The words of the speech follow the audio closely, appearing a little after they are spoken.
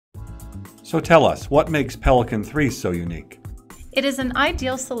So tell us, what makes Pelican 3 so unique? It is an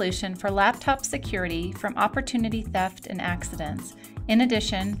ideal solution for laptop security from opportunity theft and accidents. In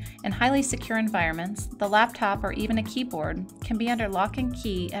addition, in highly secure environments, the laptop or even a keyboard can be under lock and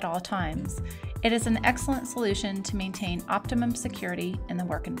key at all times. It is an excellent solution to maintain optimum security in the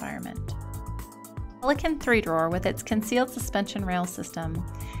work environment. Pelican 3-drawer with its concealed suspension rail system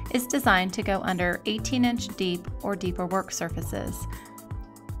is designed to go under 18-inch deep or deeper work surfaces.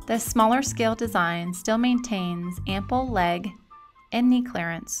 The smaller scale design still maintains ample leg and knee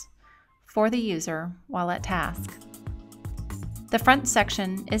clearance for the user while at task. The front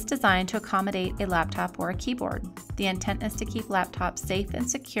section is designed to accommodate a laptop or a keyboard. The intent is to keep laptops safe and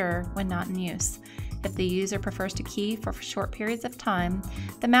secure when not in use. If the user prefers to key for short periods of time,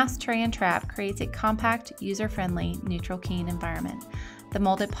 the mouse tray and trap creates a compact, user-friendly, neutral keying environment. The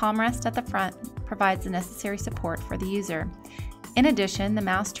molded palm rest at the front provides the necessary support for the user. In addition, the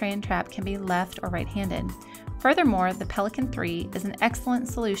mouse tray and trap can be left or right-handed. Furthermore, the Pelican 3 is an excellent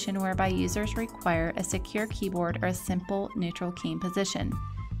solution whereby users require a secure keyboard or a simple neutral keying position.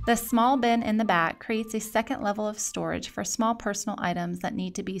 The small bin in the back creates a second level of storage for small personal items that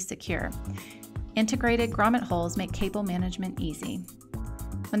need to be secure. Integrated grommet holes make cable management easy.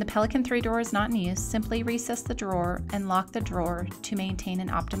 When the Pelican 3-drawer is not in use, simply recess the drawer and lock the drawer to maintain an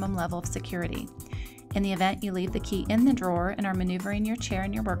optimum level of security. In the event you leave the key in the drawer and are maneuvering your chair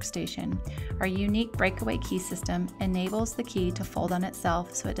and your workstation, our unique breakaway key system enables the key to fold on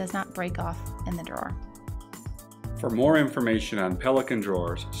itself so it does not break off in the drawer. For more information on Pelican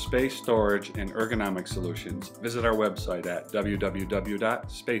Drawers, space storage, and ergonomic solutions, visit our website at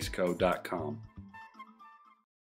www.spaceco.com.